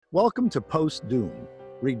Welcome to Post-Doom,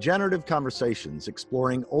 regenerative conversations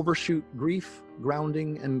exploring overshoot grief,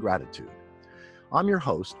 grounding, and gratitude. I'm your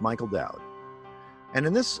host, Michael Dowd. And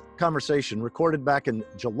in this conversation, recorded back in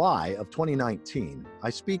July of 2019, I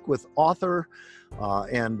speak with author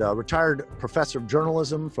and retired professor of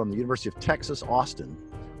journalism from the University of Texas, Austin,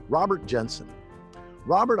 Robert Jensen.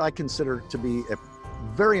 Robert, I consider to be a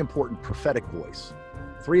very important prophetic voice.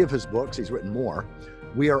 3 of his books, he's written more,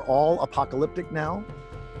 We Are All Apocalyptic Now,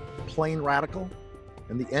 Plain Radical,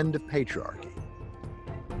 and The End of Patriarchy.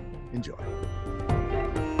 Enjoy.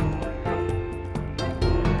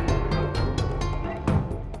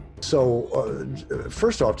 So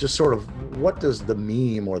first off, just sort of, what does the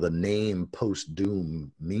meme or the name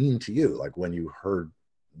post-doom mean to you? Like when you heard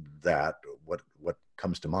that, what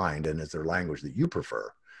comes to mind? And is there language that you prefer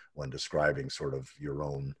when describing sort of your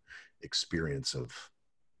own experience of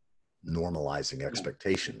normalizing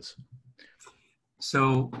expectations?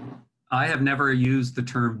 So I have never used the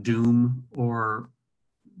term doom or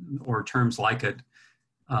terms like it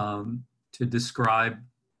to describe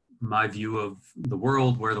my view of the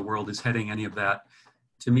world, where the world is heading, any of that.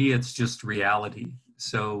 To me, it's just reality.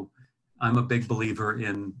 So I'm a big believer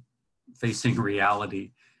in facing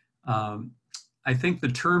reality. I think the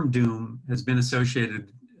term doom has been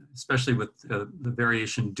associated, especially with the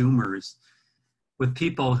variation doomers, with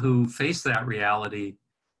people who face that reality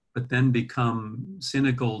but then become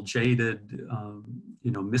cynical, jaded,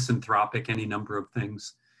 misanthropic, any number of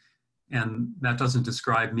things. And that doesn't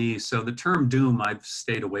describe me. So the term doom I've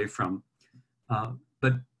stayed away from,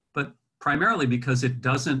 but primarily because it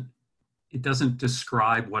doesn't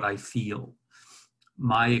describe what I feel.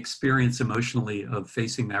 My experience emotionally of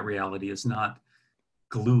facing that reality is not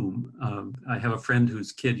gloom. I have a friend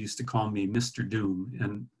whose kid used to call me Mr. Doom,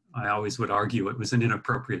 and I always would argue it was an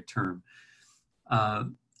inappropriate term.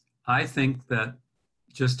 I think that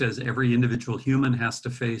just as every individual human has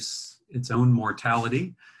to face its own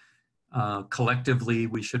mortality, collectively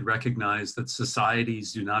we should recognize that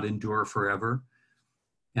societies do not endure forever,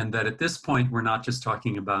 and that at this point we're not just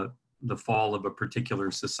talking about the fall of a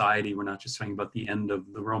particular society, we're not just talking about the end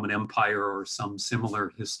of the Roman Empire or some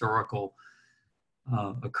similar historical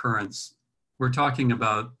occurrence. We're talking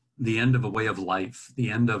about the end of a way of life,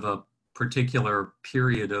 the end of a particular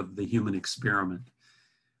period of the human experiment.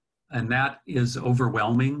 And that is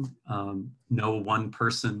overwhelming. No one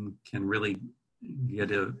person can really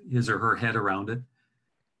get his or her head around it.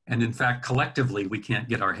 And in fact, collectively, we can't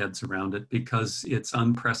get our heads around it because it's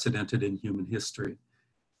unprecedented in human history.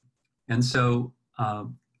 And so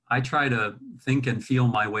I try to think and feel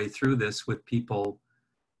my way through this with people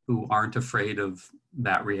who aren't afraid of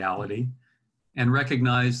that reality and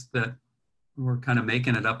recognize that we're kind of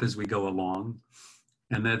making it up as we go along.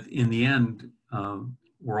 And that in the end,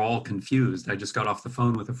 we're all confused. I just got off the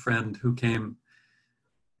phone with a friend who came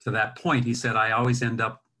to that point. He said, I always end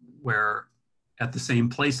up at the same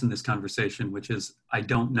place in this conversation, which is, I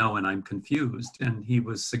don't know and I'm confused. And he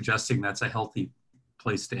was suggesting that's a healthy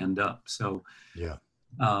place to end up. So yeah,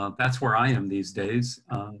 that's where I am these days,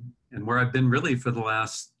 and where I've been really for the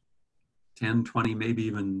last 10, 20, maybe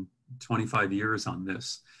even 25 years on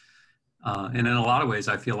this. And in a lot of ways,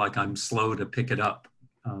 I feel like I'm slow to pick it up.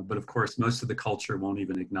 But of course, most of the culture won't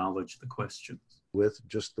even acknowledge the questions. With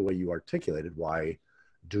just the way you articulated why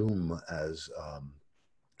doom as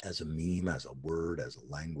a meme, as a word, as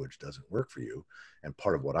a language doesn't work for you. And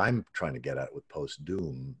part of what I'm trying to get at with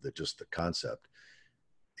post-doom, just the concept,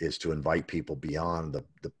 is to invite people beyond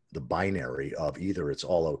the binary of either it's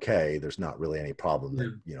all okay, there's not really any problem,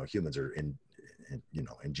 that humans are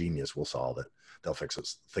ingenious, we'll solve it, they'll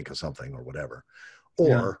think of something or whatever.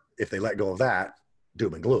 Or if they let go of that,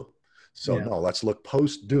 doom and gloom. So no, let's look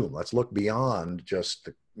post-doom. Let's look beyond just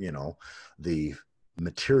the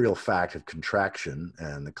material fact of contraction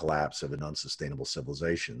and the collapse of an unsustainable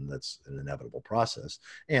civilization that's an inevitable process.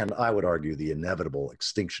 And I would argue the inevitable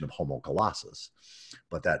extinction of Homo colossus.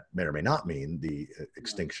 But that may or may not mean the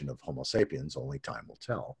extinction of Homo sapiens. Only time will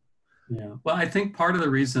tell. Yeah. Well, I think part of the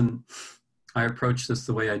reason I approach this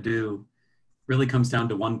the way I do really comes down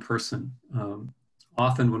to one person.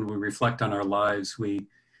 Often when we reflect on our lives, we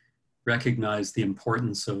recognize the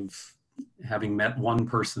importance of having met one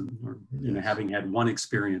person or having had one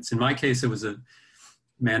experience. In my case, it was a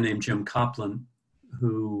man named Jim Copland,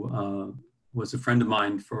 who was a friend of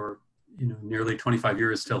mine for nearly 25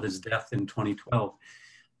 years till his death in 2012.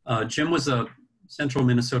 Jim was a central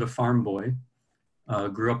Minnesota farm boy,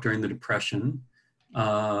 grew up during the Depression,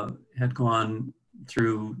 had gone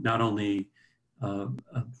through not only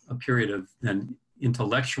a period of then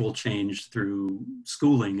intellectual change through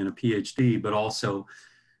schooling and a PhD, but also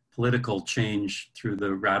political change through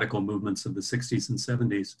the radical movements of the 60s and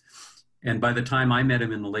 70s. And by the time I met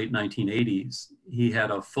him in the late 1980s, he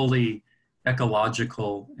had a fully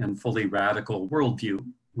ecological and fully radical worldview,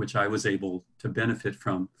 which I was able to benefit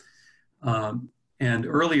from. And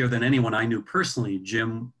earlier than anyone I knew personally,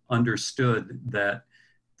 Jim understood that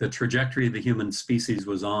the trajectory the human species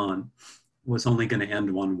was on was only going to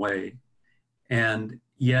end one way. And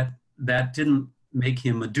yet that didn't make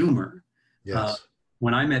him a doomer. Yes.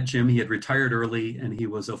 When I met Jim, he had retired early and he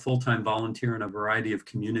was a full-time volunteer in a variety of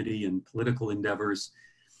community and political endeavors.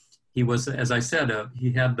 He was, as I said,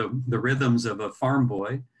 he had the rhythms of a farm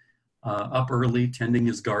boy, up early, tending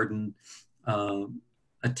his garden,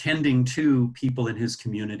 attending to people in his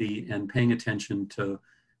community and paying attention to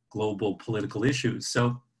global political issues.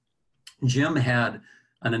 So Jim had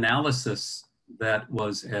an analysis that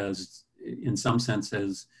was as, in some sense,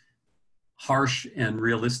 as harsh and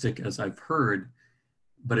realistic as I've heard,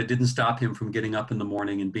 but it didn't stop him from getting up in the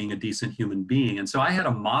morning and being a decent human being. And so I had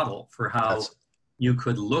a model for how you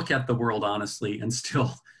could look at the world honestly and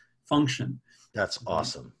still function. That's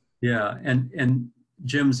awesome. Yeah, and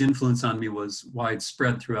Jim's influence on me was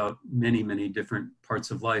widespread throughout many, many different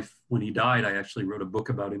parts of life. When he died, I actually wrote a book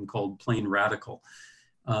about him called Plain Radical,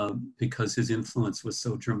 because his influence was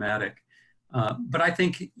so dramatic. But I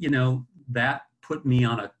think, that put me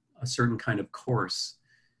on a certain kind of course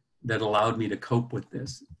that allowed me to cope with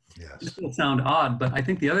this. Yes. It will sound odd, but I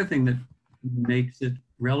think the other thing that makes it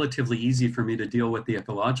relatively easy for me to deal with the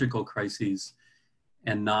ecological crises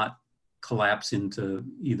and not collapse into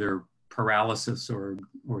either paralysis or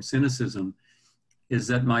cynicism is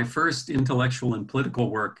that my first intellectual and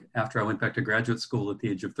political work after I went back to graduate school at the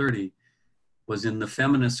age of 30 was in the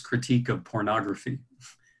feminist critique of pornography.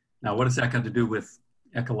 Now, what does that got to do with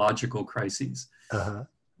ecological crises? Uh-huh.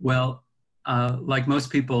 Well, like most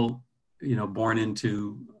people, born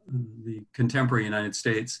into the contemporary United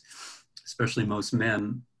States, especially most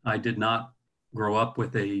men, I did not grow up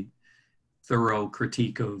with a thorough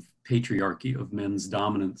critique of patriarchy, of men's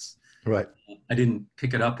dominance. Right. I didn't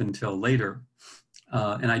pick it up until later.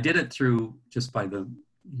 And I did it through, just by the,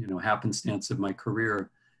 happenstance of my career,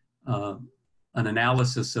 an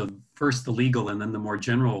analysis of first the legal and then the more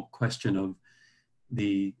general question of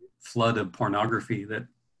the flood of pornography that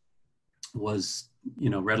was,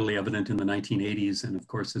 readily evident in the 1980s and of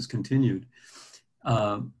course has continued.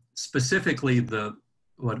 Specifically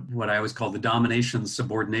what I always call the domination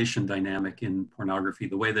subordination dynamic in pornography,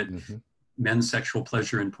 the way that men's sexual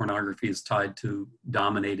pleasure in pornography is tied to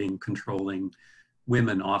dominating, controlling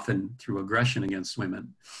women, often through aggression against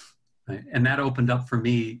women. Right? And that opened up for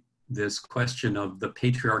me this question of the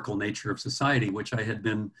patriarchal nature of society, which I had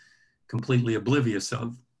been completely oblivious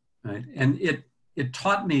of. Right? And it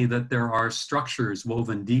taught me that there are structures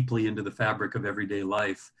woven deeply into the fabric of everyday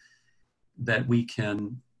life that we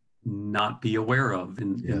can not be aware of.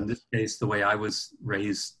 In this case, the way I was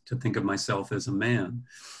raised to think of myself as a man.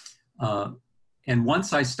 And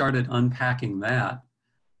once I started unpacking that,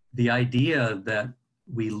 the idea that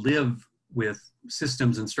we live with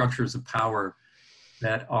systems and structures of power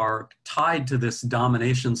that are tied to this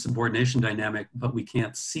domination subordination dynamic, but we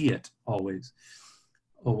can't see it always,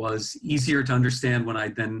 was easier to understand when I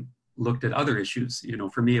then looked at other issues.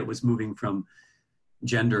 For me, it was moving from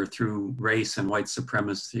gender through race and white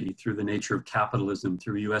supremacy, through the nature of capitalism,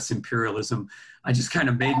 through US imperialism. I just kind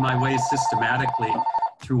of made my way systematically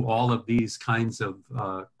through all of these kinds of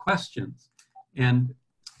questions. And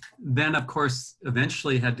then, of course,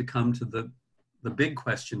 eventually had to come to the big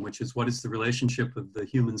question, which is, what is the relationship of the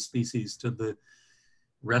human species to the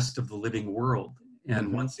rest of the living world?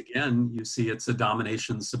 And once again, you see it's a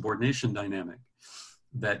domination subordination dynamic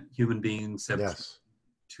that human beings have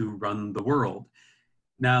to run the world.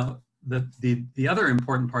 Now, the other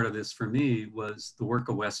important part of this for me was the work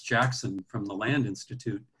of Wes Jackson from the Land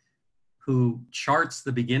Institute, who charts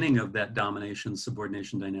the beginning of that domination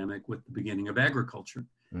subordination dynamic with the beginning of agriculture.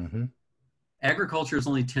 Agriculture is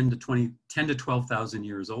only 10 to 12,000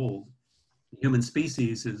 years old. The human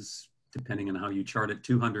species is, depending on how you chart it,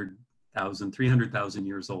 200,000, 300,000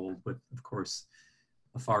 years old, with, of course,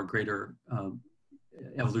 a far greater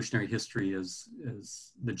evolutionary history as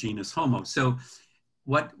the genus Homo. So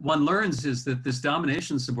what one learns is that this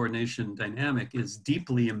domination subordination dynamic is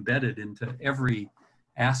deeply embedded into every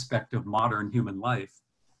aspect of modern human life,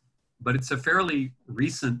 but it's a fairly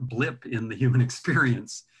recent blip in the human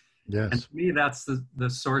experience. Yes. And to me, that's the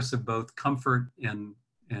source of both comfort and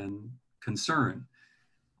concern.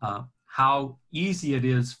 How easy it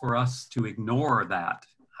is for us to ignore that,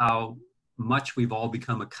 how much we've all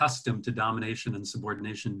become accustomed to domination and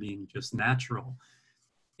subordination being just natural,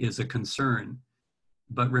 is a concern.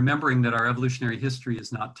 but remembering that our evolutionary history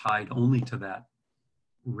is not tied only to that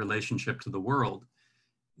relationship to the world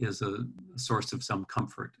is a source of some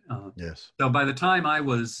comfort. Yes. So by the time I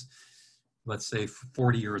was, let's say,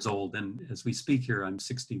 40 years old, and as we speak here, I'm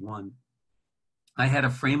 61, I had a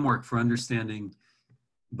framework for understanding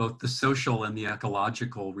both the social and the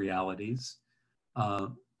ecological realities. I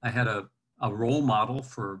had a role model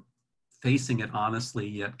for facing it honestly,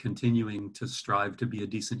 yet continuing to strive to be a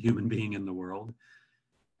decent human being in the world.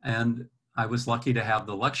 And I was lucky to have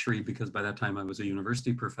the luxury, because by that time I was a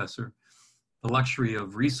university professor, the luxury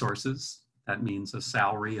of resources. That means a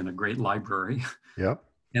salary and a great library. Yep.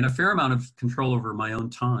 And a fair amount of control over my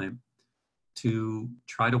own time to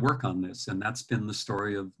try to work on this. And that's been the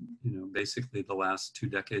story of, basically the last 2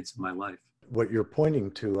 decades of my life. What you're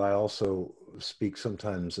pointing to, I also speak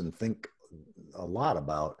sometimes and think a lot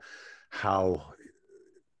about how,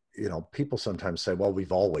 people sometimes say, well,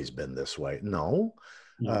 we've always been this way. No.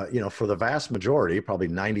 For the vast majority, probably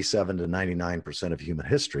 97 to 99% of human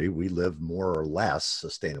history, we live more or less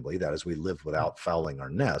sustainably. That is, we lived without fouling our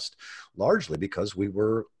nest, largely because we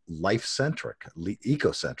were life-centric,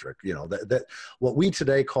 ecocentric. That what we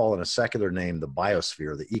today call, in a secular name, the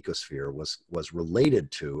biosphere, the ecosphere, was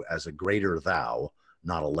related to as a greater thou,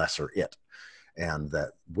 not a lesser it. And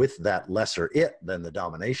that with that lesser it, then the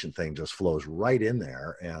domination thing just flows right in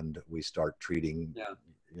there, and we start treating.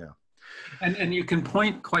 Yeah. And you can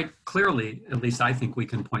point quite clearly, at least I think we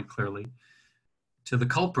can point clearly, to the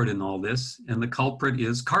culprit in all this, and the culprit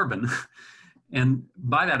is carbon. And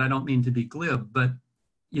by that, I don't mean to be glib, but,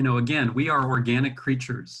 again, we are organic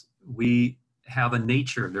creatures. We have a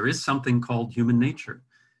nature. There is something called human nature.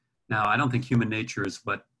 Now, I don't think human nature is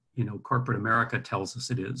what, corporate America tells us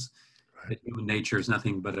it is. Right. That human nature is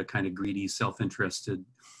nothing but a kind of greedy, self-interested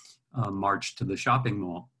march to the shopping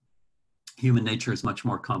mall. Human nature is much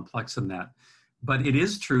more complex than that. But it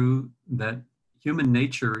is true that human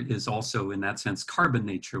nature is also, in that sense, carbon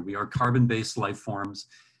nature. We are carbon-based life forms.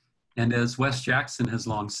 And as Wes Jackson has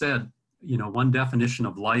long said, one definition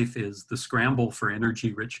of life is the scramble for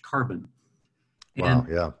energy-rich carbon.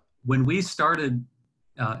 And when we started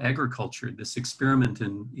agriculture, this experiment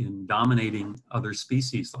in dominating other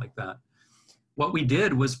species like that, what we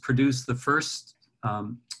did was produce the first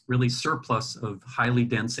really surplus of highly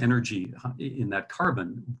dense energy in that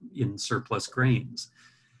carbon in surplus grains.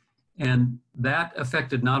 And that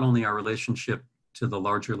affected not only our relationship to the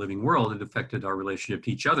larger living world, it affected our relationship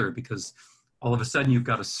to each other, because all of a sudden you've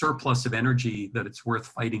got a surplus of energy that it's worth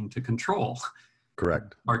fighting to control.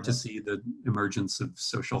 Correct. Hard to see the emergence of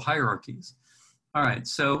social hierarchies. All right,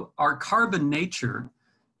 so our carbon nature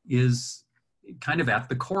is kind of at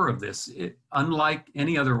the core of this. Unlike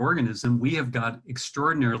any other organism, we have got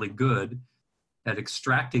extraordinarily good at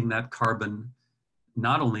extracting that carbon,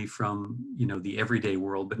 not only from the everyday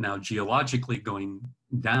world, but now geologically going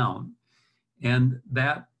down. And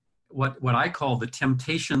that, what I call the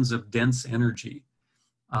temptations of dense energy,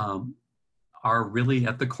 are really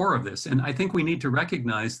at the core of this. And I think we need to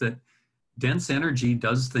recognize that dense energy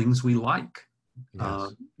does things we like.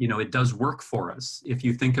 Yes. It does work for us. If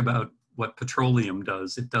you think about what petroleum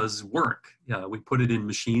does, it does work. We put it in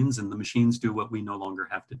machines, and the machines do what we no longer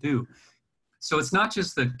have to do. So it's not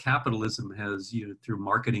just that capitalism has, through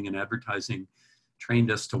marketing and advertising,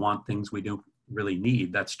 trained us to want things we don't really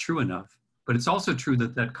need. That's true enough. But it's also true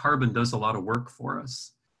that carbon does a lot of work for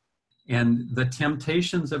us. And the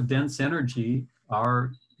temptations of dense energy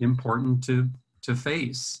are important to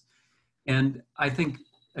face. And I think,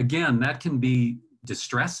 again, that can be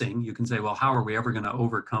distressing. You can say, well, how are we ever going to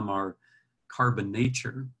overcome our carbon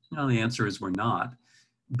nature? Well, the answer is we're not.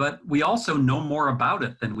 But we also know more about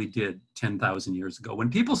it than we did 10,000 years ago. When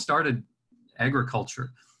people started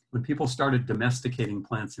agriculture, when people started domesticating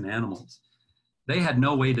plants and animals, they had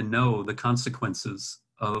no way to know the consequences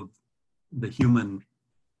of the human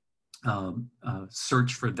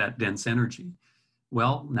search for that dense energy.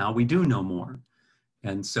 Well, now we do know more.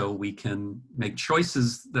 And so we can make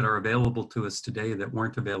choices that are available to us today that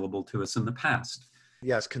weren't available to us in the past.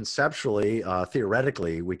 Yes, conceptually,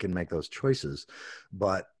 theoretically, we can make those choices,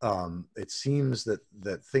 but it seems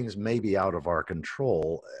that things may be out of our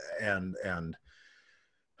control, and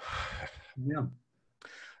yeah.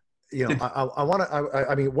 I want to.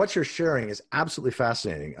 I mean, what you're sharing is absolutely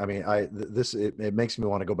fascinating. I mean, it makes me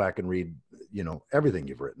want to go back and read, everything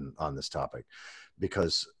you've written on this topic,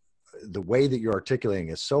 because the way that you're articulating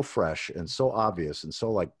is so fresh and so obvious and so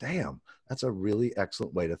like, damn, that's a really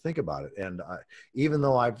excellent way to think about it. And even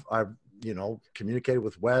though I've communicated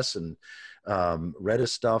with Wes and read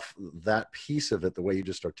his stuff, that piece of it, the way you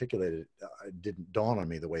just articulated it, didn't dawn on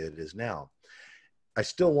me the way that it is now. I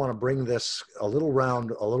still want to bring this a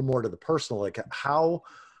little more to the personal, like how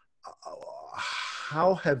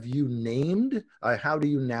have you named, how do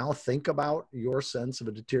you now think about your sense of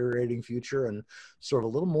a deteriorating future, and sort of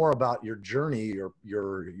a little more about your journey,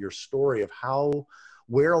 your story of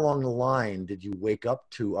where along the line did you wake up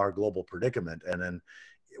to our global predicament, and then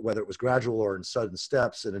whether it was gradual or in sudden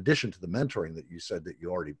steps, in addition to the mentoring that you said that you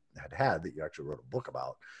already had that you actually wrote a book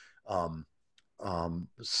about.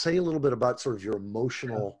 Say a little bit about sort of your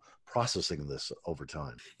emotional processing of this over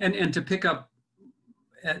time. And to pick up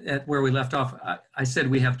at where we left off, I said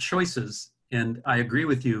we have choices, and I agree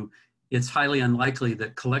with you. It's highly unlikely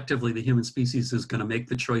that collectively the human species is going to make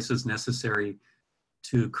the choices necessary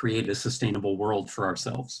to create a sustainable world for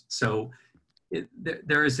ourselves. So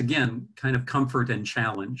there is, again, kind of comfort and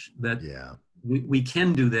challenge that we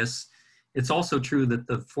can do this. It's also true that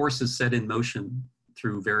the forces set in motion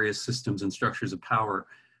through various systems and structures of power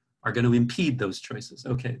are going to impede those choices.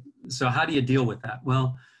 Okay, so how do you deal with that?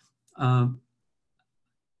 Well, I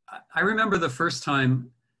remember the first time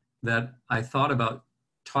that I thought about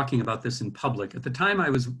talking about this in public. At the time I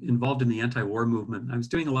was involved in the anti-war movement. I was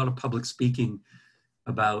doing a lot of public speaking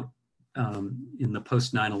about, in the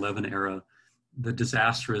post 9/11 era, the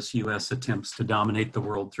disastrous US attempts to dominate the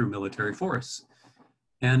world through military force.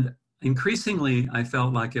 And increasingly, I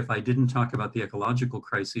felt like if I didn't talk about the ecological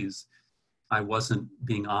crises, I wasn't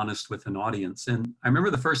being honest with an audience. And I remember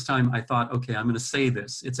the first time I thought, okay, I'm going to say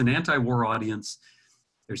this. It's an anti-war audience.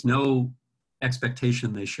 There's no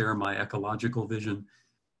expectation they share my ecological vision.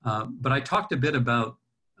 But I talked a bit about,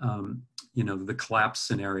 the collapse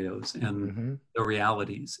scenarios and the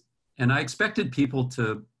realities. And I expected people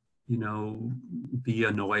to, be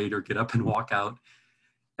annoyed or get up and walk out.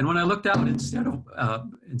 And when I looked out,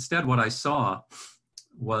 instead what I saw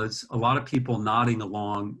was a lot of people nodding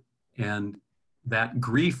along, and that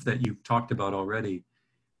grief that you've talked about already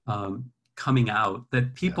coming out,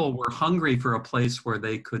 that people were hungry for a place where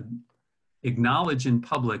they could acknowledge in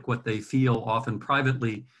public what they feel, often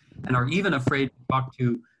privately, and are even afraid to talk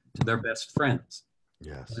to their best friends.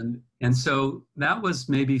 Yes. And so that was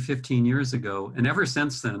maybe 15 years ago. And ever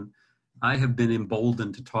since then, I have been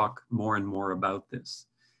emboldened to talk more and more about this.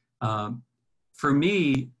 For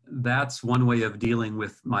me, that's one way of dealing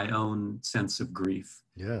with my own sense of grief.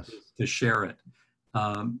 Yes. To share it.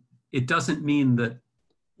 It doesn't mean that,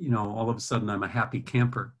 all of a sudden I'm a happy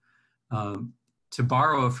camper. To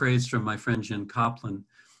borrow a phrase from my friend Jen Copland,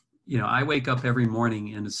 I wake up every morning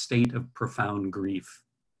in a state of profound grief.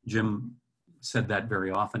 Jim said that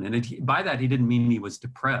very often. And by that, he didn't mean he was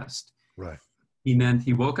depressed. Right. He meant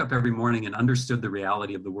he woke up every morning and understood the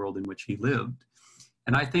reality of the world in which he lived.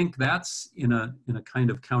 And I think that's, in a kind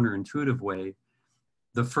of counterintuitive way,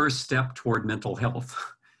 the first step toward mental health.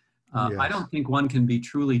 Yes. I don't think one can be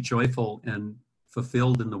truly joyful and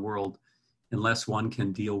fulfilled in the world unless one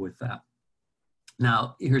can deal with that.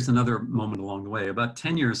 Now, here's another moment along the way. About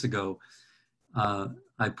 10 years ago,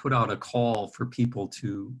 I put out a call for people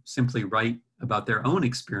to simply write about their own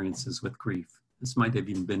experiences with grief. This might have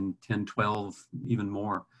even been 10, 12, even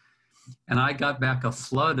more. And I got back a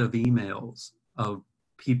flood of emails of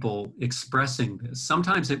people expressing this.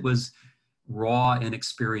 Sometimes it was raw and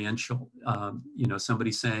experiential.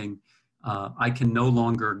 Somebody saying, I can no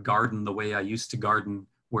longer garden the way I used to garden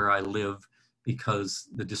where I live because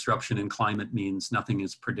the disruption in climate means nothing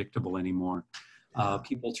is predictable anymore.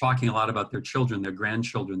 People talking a lot about their children, their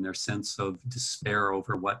grandchildren, their sense of despair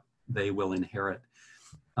over what they will inherit.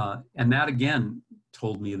 And that again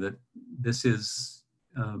told me that this is,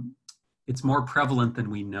 it's more prevalent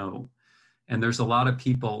than we know. And there's a lot of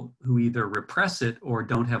people who either repress it or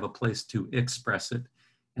don't have a place to express it.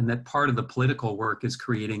 And that part of the political work is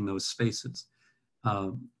creating those spaces,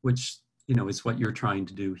 which, is what you're trying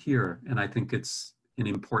to do here. And I think it's an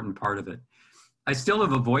important part of it. I still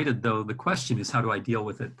have avoided, though, the question is, how do I deal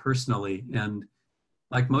with it personally? And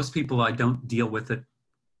like most people, I don't deal with it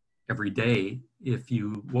every day. If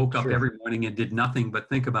you woke up every morning and did nothing but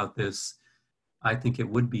think about this, I think it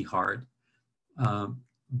would be hard.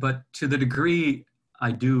 But to the degree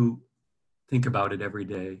I do think about it every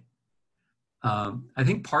day, I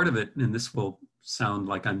think part of it, and this will sound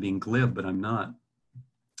like I'm being glib, but I'm not,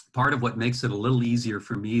 part of what makes it a little easier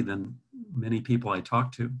for me than many people I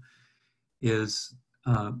talk to is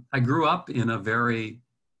I grew up in a very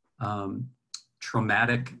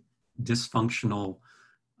traumatic, dysfunctional,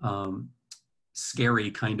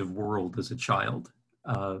 scary kind of world as a child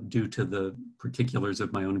due to the particulars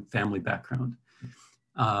of my own family background.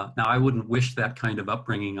 Now, I wouldn't wish that kind of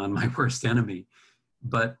upbringing on my worst enemy,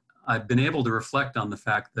 but I've been able to reflect on the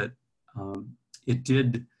fact that it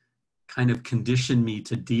did kind of condition me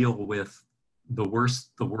to deal with the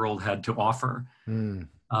worst the world had to offer. Mm.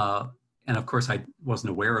 And of course, I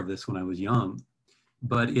wasn't aware of this when I was young,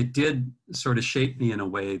 but it did sort of shape me in a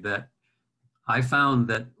way that I found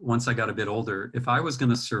that once I got a bit older, if I was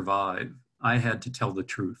going to survive, I had to tell the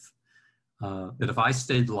truth. That if I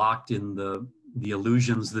stayed locked in the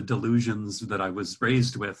illusions, the delusions that I was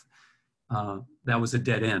raised with, that was a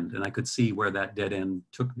dead end, and I could see where that dead end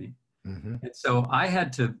took me. Mm-hmm. And so I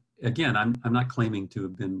had to, again, I'm not claiming to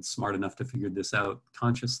have been smart enough to figure this out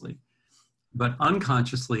consciously, but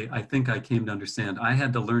unconsciously, I think I came to understand I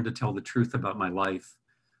had to learn to tell the truth about my life,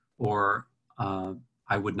 or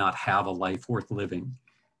I would not have a life worth living.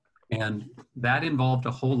 And that involved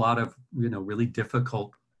a whole lot of, really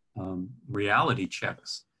difficult reality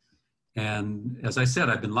checks. And as I said,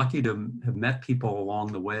 I've been lucky to have met people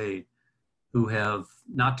along the way who have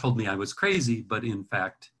not told me I was crazy, but in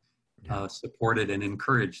fact supported and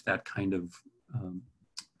encouraged that kind of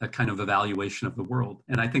evaluation of the world.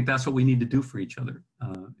 And I think that's what we need to do for each other.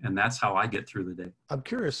 And that's how I get through the day. I'm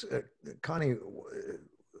curious, Connie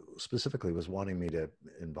specifically was wanting me to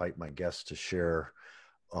invite my guests to share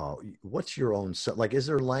what's your own, like, is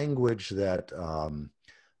there language that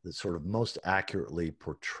that sort of most accurately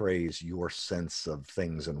portrays your sense of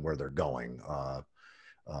things and where they're going?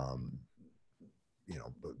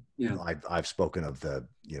 I've spoken of the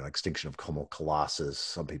extinction of Homo colossus.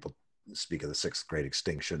 Some people speak of the sixth great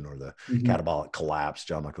extinction or the catabolic collapse,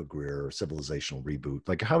 John Michael Greer, or civilizational reboot.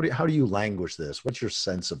 Like, how do you language this? What's your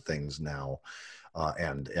sense of things now,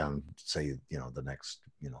 and say the next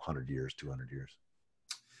 100 years, 200 years?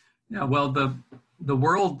 Yeah, well, the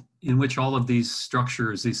world in which all of these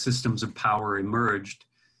structures, these systems of power emerged,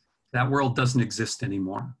 that world doesn't exist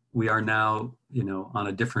anymore. We are now, on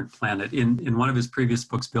a different planet. In one of his previous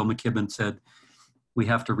books, Bill McKibben said, we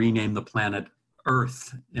have to rename the planet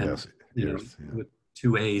Earth, and yes, Earth, yeah. With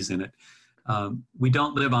 2 A's in it. We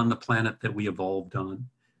don't live on the planet that we evolved on.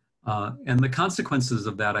 And the consequences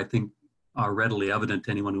of that, I think, are readily evident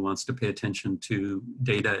to anyone who wants to pay attention to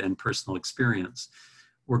data and personal experience.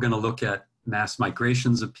 We're going to look at mass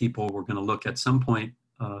migrations of people. We're going to look at some point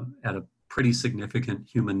at a pretty significant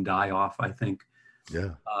human die-off, I think.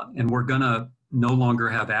 Yeah. And we're going to no longer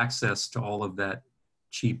have access to all of that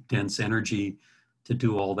cheap, dense energy to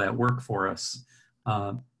do all that work for us.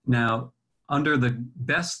 Now, under the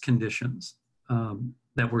best conditions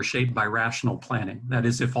that were shaped by rational planning, that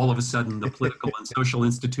is, if all of a sudden the political and social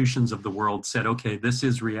institutions of the world said, okay, this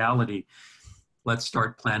is reality, let's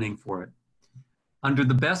start planning for it. Under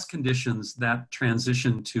the best conditions, that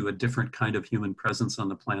transition to a different kind of human presence on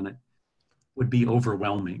the planet would be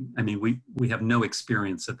overwhelming. I mean, we have no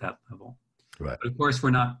experience at that level. Right. But of course,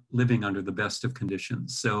 we're not living under the best of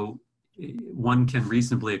conditions. So one can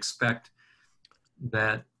reasonably expect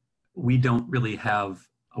that we don't really have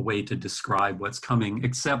a way to describe what's coming,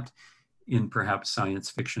 except in perhaps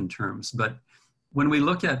science fiction terms. But when we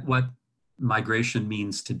look at what migration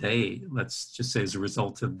means today, let's just say as a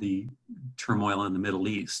result of the turmoil in the Middle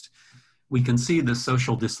East, we can see the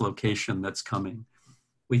social dislocation that's coming.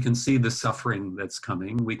 We can see the suffering that's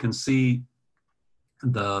coming. We can see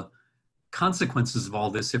the consequences of all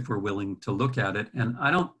this if we're willing to look at it. And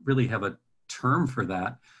I don't really have a term for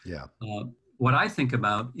that. Yeah. What I think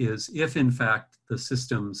about is if, in fact, the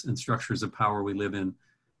systems and structures of power we live in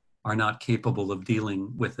are not capable of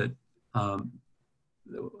dealing with it,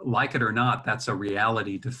 like it or not, that's a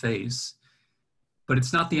reality to face. But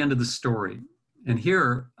it's not the end of the story. And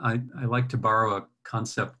here, I like to borrow a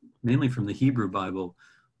concept mainly from the Hebrew Bible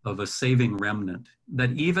of a saving remnant,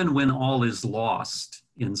 that even when all is lost,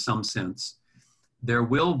 in some sense, there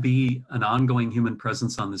will be an ongoing human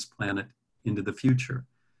presence on this planet into the future.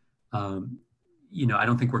 I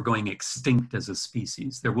don't think we're going extinct as a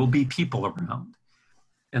species. There will be people around.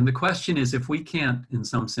 And the question is, if we can't, in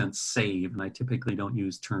some sense, save, and I typically don't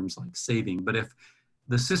use terms like saving, but if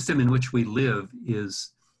the system in which we live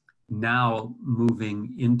is now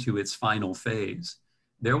moving into its final phase,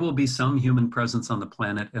 there will be some human presence on the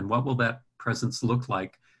planet, and what will that presence look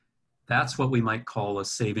like? That's what we might call a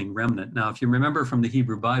saving remnant. Now, if you remember from the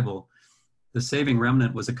Hebrew Bible, the saving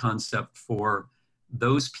remnant was a concept for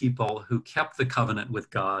those people who kept the covenant with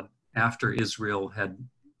God after Israel had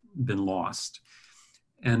been lost.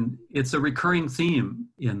 And it's a recurring theme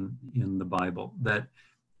in the Bible that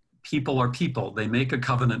people are people. They make a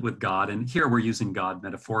covenant with God, and here we're using God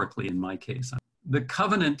metaphorically in my case. The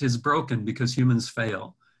covenant is broken because humans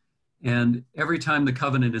fail. And every time the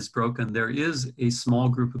covenant is broken, there is a small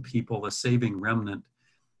group of people, a saving remnant,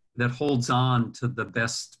 that holds on to the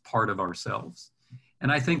best part of ourselves.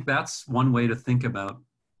 And I think that's one way to think about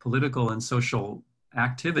political and social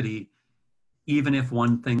activity, even if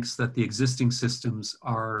one thinks that the existing systems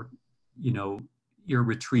are,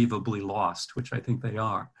 irretrievably lost, which I think they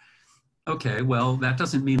are. Okay, well, that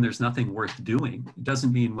doesn't mean there's nothing worth doing. It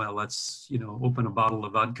doesn't mean, well, let's, open a bottle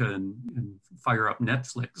of vodka and fire up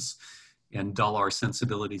Netflix and dull our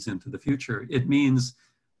sensibilities into the future. It means,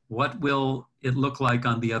 what will it look like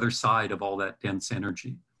on the other side of all that dense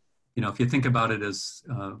energy? If you think about it as,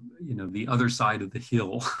 the other side of the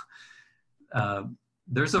hill,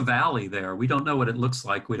 there's a valley there. We don't know what it looks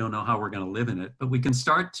like. We don't know how we're going to live in it, but we can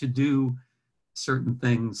start to do certain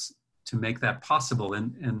things to make that possible.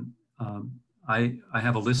 And I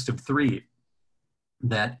have a list of 3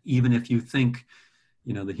 that, even if you think,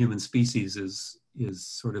 the human species is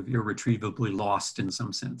sort of irretrievably lost in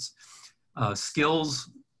some sense, skills,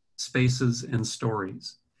 spaces, and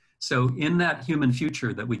stories. So in that human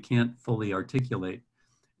future that we can't fully articulate,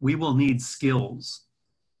 we will need skills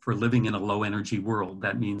for living in a low energy world.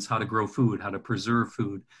 That means how to grow food, how to preserve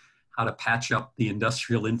food, how to patch up the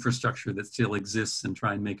industrial infrastructure that still exists and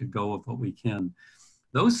try and make a go of what we can.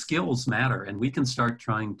 Those skills matter, and we can start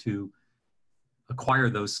trying to acquire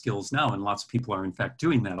those skills now, and lots of people are in fact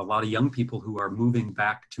doing that. A lot of young people who are moving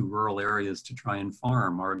back to rural areas to try and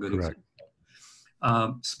farm are a good example.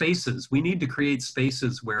 Spaces, we need to create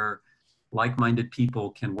spaces where like-minded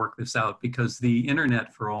people can work this out, because the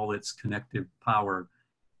internet, for all its connective power,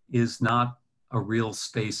 is not a real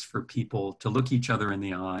space for people to look each other in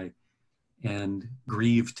the eye and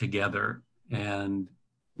grieve together and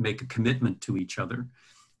make a commitment to each other.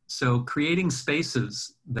 So creating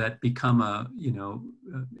spaces that become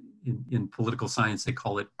in political science, they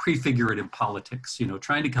call it prefigurative politics,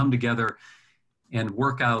 trying to come together and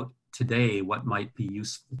work out today what might be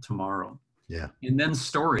useful tomorrow. Yeah. And then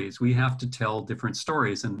stories, we have to tell different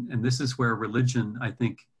stories. And this is where religion, I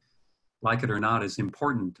think, like it or not, is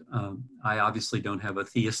important. I obviously don't have a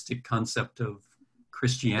theistic concept of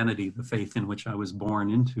Christianity, the faith in which I was born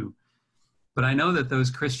into. But I know that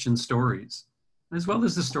those Christian stories, as well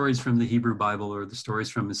as the stories from the Hebrew Bible or the stories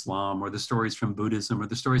from Islam or the stories from Buddhism or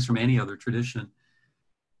the stories from any other tradition,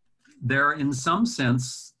 they're in some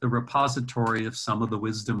sense the repository of some of the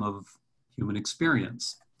wisdom of human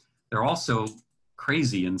experience. They're also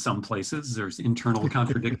crazy in some places. There's internal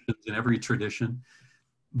contradictions in every tradition.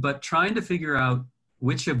 But trying to figure out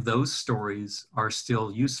which of those stories are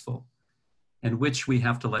still useful and which we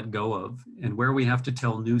have to let go of, and where we have to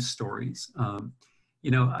tell new stories. I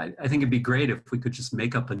think it'd be great if we could just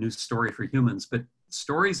make up a new story for humans, but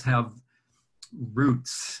stories have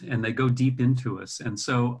roots and they go deep into us. And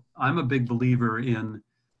so I'm a big believer in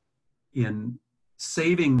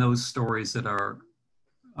saving those stories that are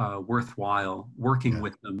worthwhile, working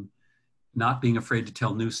with them, not being afraid to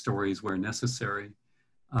tell new stories where necessary.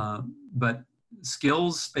 But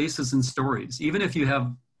skills, spaces, and stories, even if you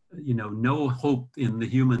have, no hope in the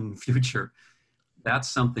human future, that's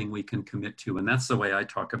something we can commit to. And that's the way I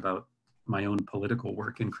talk about my own political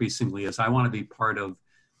work increasingly, is I want to be part of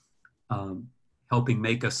helping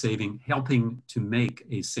to make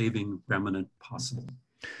a saving remnant possible.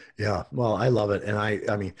 Yeah, well, I love it. And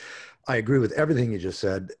I mean, I agree with everything you just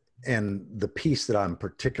said. And the piece that I'm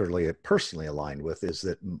particularly personally aligned with is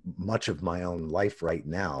that much of my own life right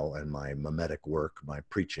now and my mimetic work, my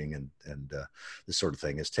preaching and this sort of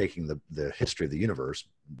thing, is taking the history of the universe,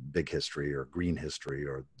 big history or green history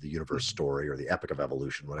or the universe story or the epic of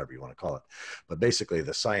evolution, whatever you want to call it. But basically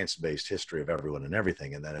the science-based history of everyone and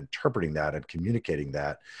everything, and then interpreting that and communicating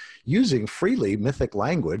that using freely mythic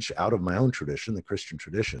language out of my own tradition, the Christian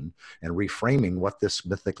tradition, and reframing what this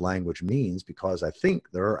mythic language means, because I think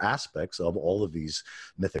there are aspects of all of these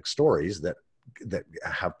mythic stories that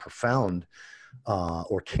have profound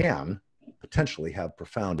or can potentially have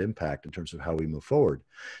profound impact in terms of how we move forward.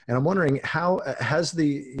 And I'm wondering, how has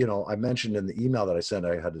I mentioned in the email that I sent,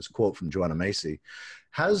 I had this quote from Joanna Macy.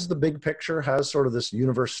 Has the big picture, has sort of this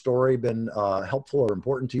universe story been helpful or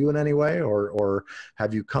important to you in any way? Or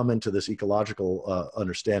have you come into this ecological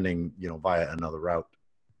understanding, via another route?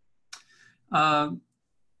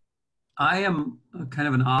 I am kind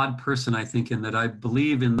of an odd person, I think, in that I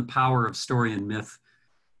believe in the power of story and myth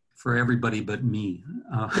for everybody but me.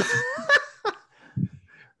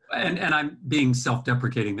 And I'm being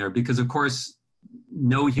self-deprecating there, because of course,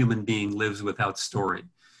 no human being lives without story.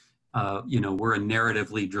 We're a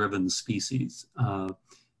narratively driven species, and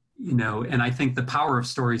I think the power of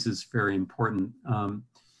stories is very important. One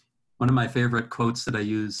of my favorite quotes that I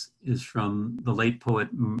use is from the late poet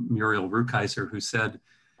Muriel Rukeyser, who said,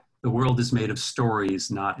 "The world is made of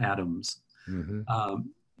stories, not atoms." Mm-hmm.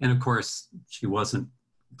 And of course, she wasn't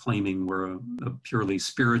claiming we're a purely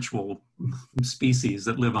spiritual species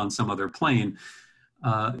that live on some other plane.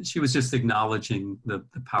 she was just acknowledging the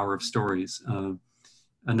power of stories.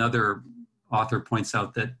 Another author points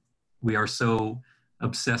out that we are so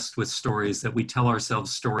obsessed with stories that we tell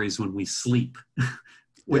ourselves stories when we sleep,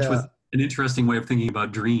 which was Yeah. an interesting way of thinking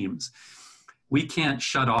about dreams. We can't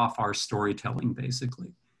shut off our storytelling,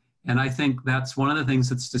 basically. And I think that's one of the things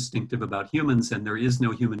that's distinctive about humans, and there is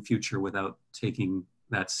no human future without taking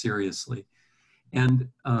that seriously. And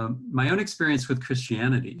my own experience with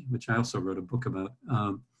Christianity, which I also wrote a book about,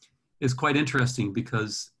 is quite interesting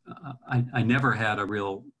because I never had a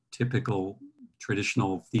real typical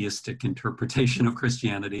traditional theistic interpretation of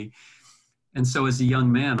Christianity. And so as a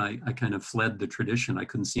young man, I kind of fled the tradition. I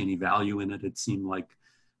couldn't see any value in it. It seemed like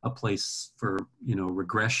a place for,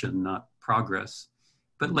 regression, not progress.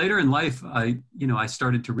 But later in life, I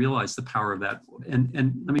started to realize the power of that. And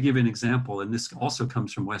let me give you an example. And this also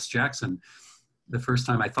comes from Wes Jackson. The first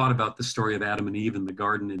time I thought about the story of Adam and Eve in the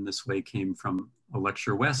garden in this way came from a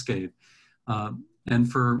lecture Wes gave.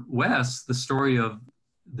 And for Wes, the story of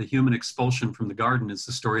the human expulsion from the garden is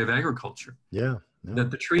the story of agriculture. Yeah.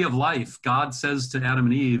 That the tree of life, God says to Adam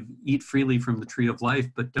and Eve, eat freely from the tree of life,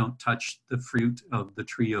 but don't touch the fruit of the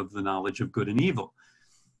tree of the knowledge of good and evil.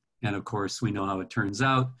 And of course, we know how it turns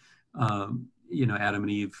out. Adam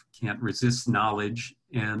and Eve can't resist knowledge,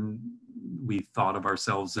 and we thought of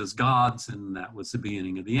ourselves as gods, and that was the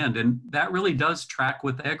beginning of the end. And that really does track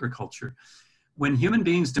with agriculture. When human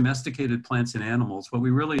beings domesticated plants and animals, what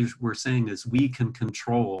we really were saying is we can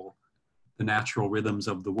control the natural rhythms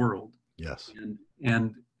of the world. Yes.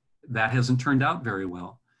 And that hasn't turned out very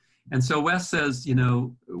well. And so Wes says,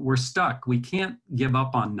 we're stuck. We can't give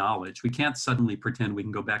up on knowledge. We can't suddenly pretend we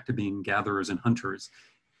can go back to being gatherers and hunters,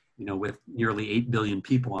 with nearly 8 billion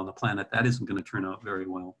people on the planet. That isn't going to turn out very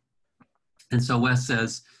well. And so Wes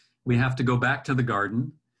says, we have to go back to the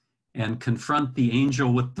garden and confront the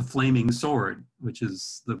angel with the flaming sword, which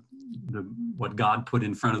is what God put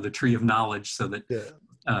in front of the tree of knowledge so that,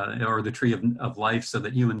 or the tree of life, so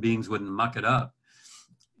that human beings wouldn't muck it up.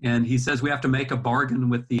 And he says we have to make a bargain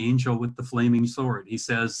with the angel with the flaming sword. He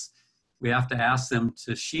says we have to ask them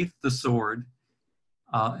to sheath the sword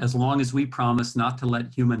as long as we promise not to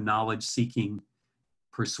let human knowledge seeking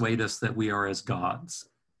persuade us that we are as gods.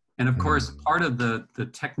 And of course, part of the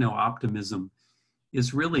techno-optimism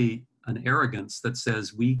is really an arrogance that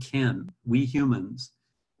says we humans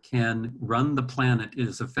can run the planet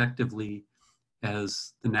as effectively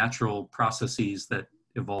as the natural processes that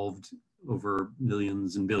evolved over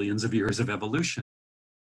millions and billions of years of evolution.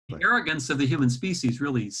 The arrogance of the human species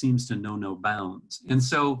really seems to know no bounds. And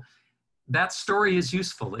so that story is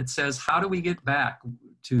useful. It says, how do we get back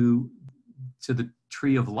to the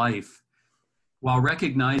tree of life while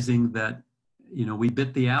recognizing that, we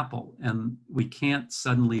bit the apple and we can't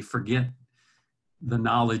suddenly forget the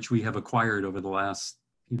knowledge we have acquired over the last,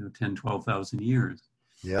 10, 12,000 years.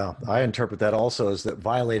 Yeah, I interpret that also as that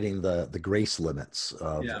violating the grace limits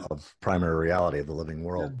of primary reality of the living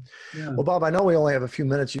world. Yeah. Well, Bob, I know we only have a few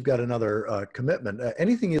minutes. You've got another commitment.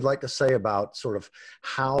 Anything you'd like to say about sort of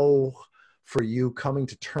how, for you, coming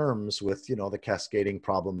to terms with, the cascading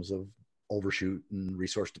problems of overshoot and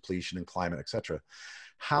resource depletion and climate, et cetera?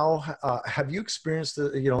 How have you experienced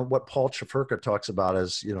what Paul Chafurka talks about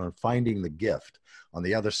as, finding the gift on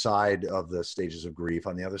the other side of the stages of grief,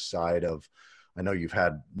 on the other side of, I know you've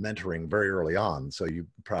had mentoring very early on, so you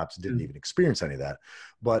perhaps didn't even experience any of that.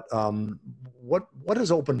 But what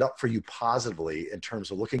has opened up for you positively in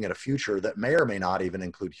terms of looking at a future that may or may not even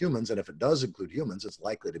include humans? And if it does include humans, it's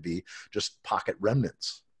likely to be just pocket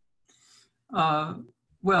remnants.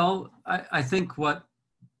 Well, I think what,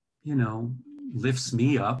 lifts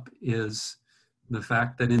me up is the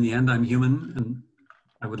fact that in the end I'm human, and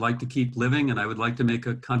I would like to keep living, and I would like to make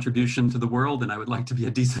a contribution to the world, and I would like to be a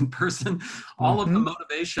decent person. All of the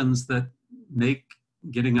motivations that make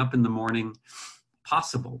getting up in the morning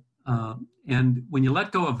possible. And when you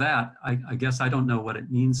let go of that, I guess I don't know what it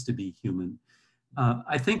means to be human.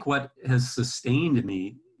 I think what has sustained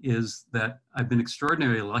me is that I've been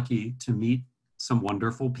extraordinarily lucky to meet some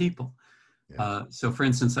wonderful people. So for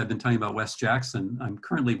instance, I've been talking about Wes Jackson. I'm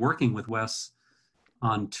currently working with Wes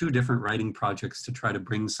on 2 different writing projects to try to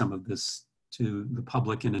bring some of this to the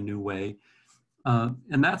public in a new way.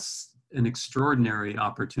 And that's an extraordinary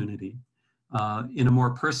opportunity. In a more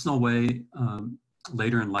personal way,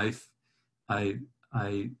 later in life, I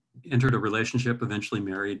entered a relationship, eventually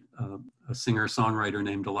married a singer-songwriter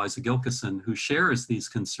named Eliza Gilkison, who shares these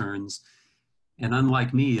concerns, and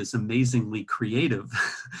unlike me, is amazingly creative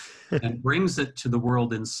and brings it to the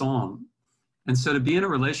world in song. And so to be in a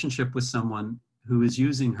relationship with someone who is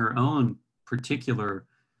using her own particular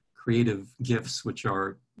creative gifts, which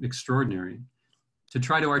are extraordinary, to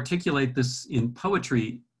try to articulate this in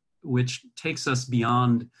poetry, which takes us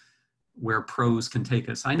beyond where prose can take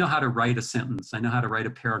us. I know how to write a sentence. I know how to write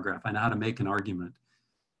a paragraph. I know how to make an argument.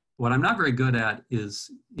 What I'm not very good at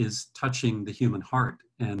is touching the human heart.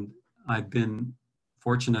 And I've been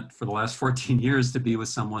fortunate for the last 14 years to be with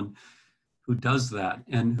someone who does that,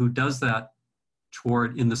 and who does that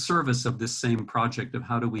in the service of this same project of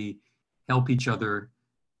how do we help each other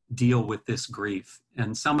deal with this grief.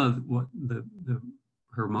 And some of what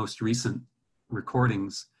her most recent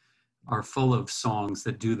recordings are full of songs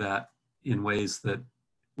that do that in ways that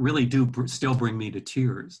really do still bring me to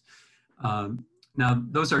tears. Now,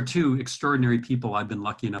 those are two extraordinary people I've been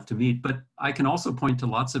lucky enough to meet, but I can also point to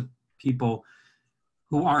lots of people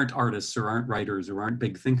who aren't artists or aren't writers or aren't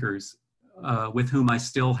big thinkers, with whom I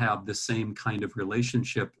still have the same kind of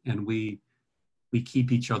relationship, and we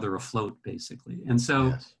keep each other afloat, basically. And so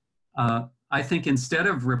Yes. I think instead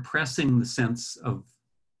of repressing the sense of,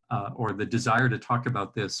 or the desire to talk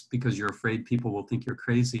about this because you're afraid people will think you're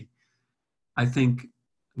crazy, I think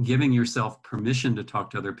giving yourself permission to talk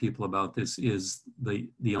to other people about this is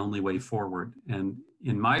the only way forward. And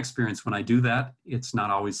in my experience, when I do that, it's not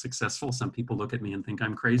always successful. Some people look at me and think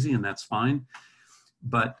I'm crazy, and that's fine.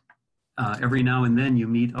 But every now and then you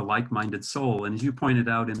meet a like-minded soul. And as you pointed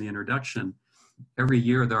out in the introduction, every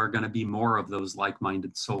year there are going to be more of those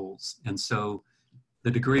like-minded souls. And so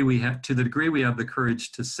to the degree we have the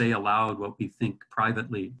courage to say aloud what we think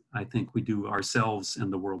privately, I think we do ourselves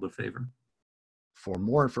and the world a favor. For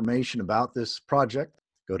more information about this project,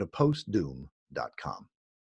 go to postdoom.com.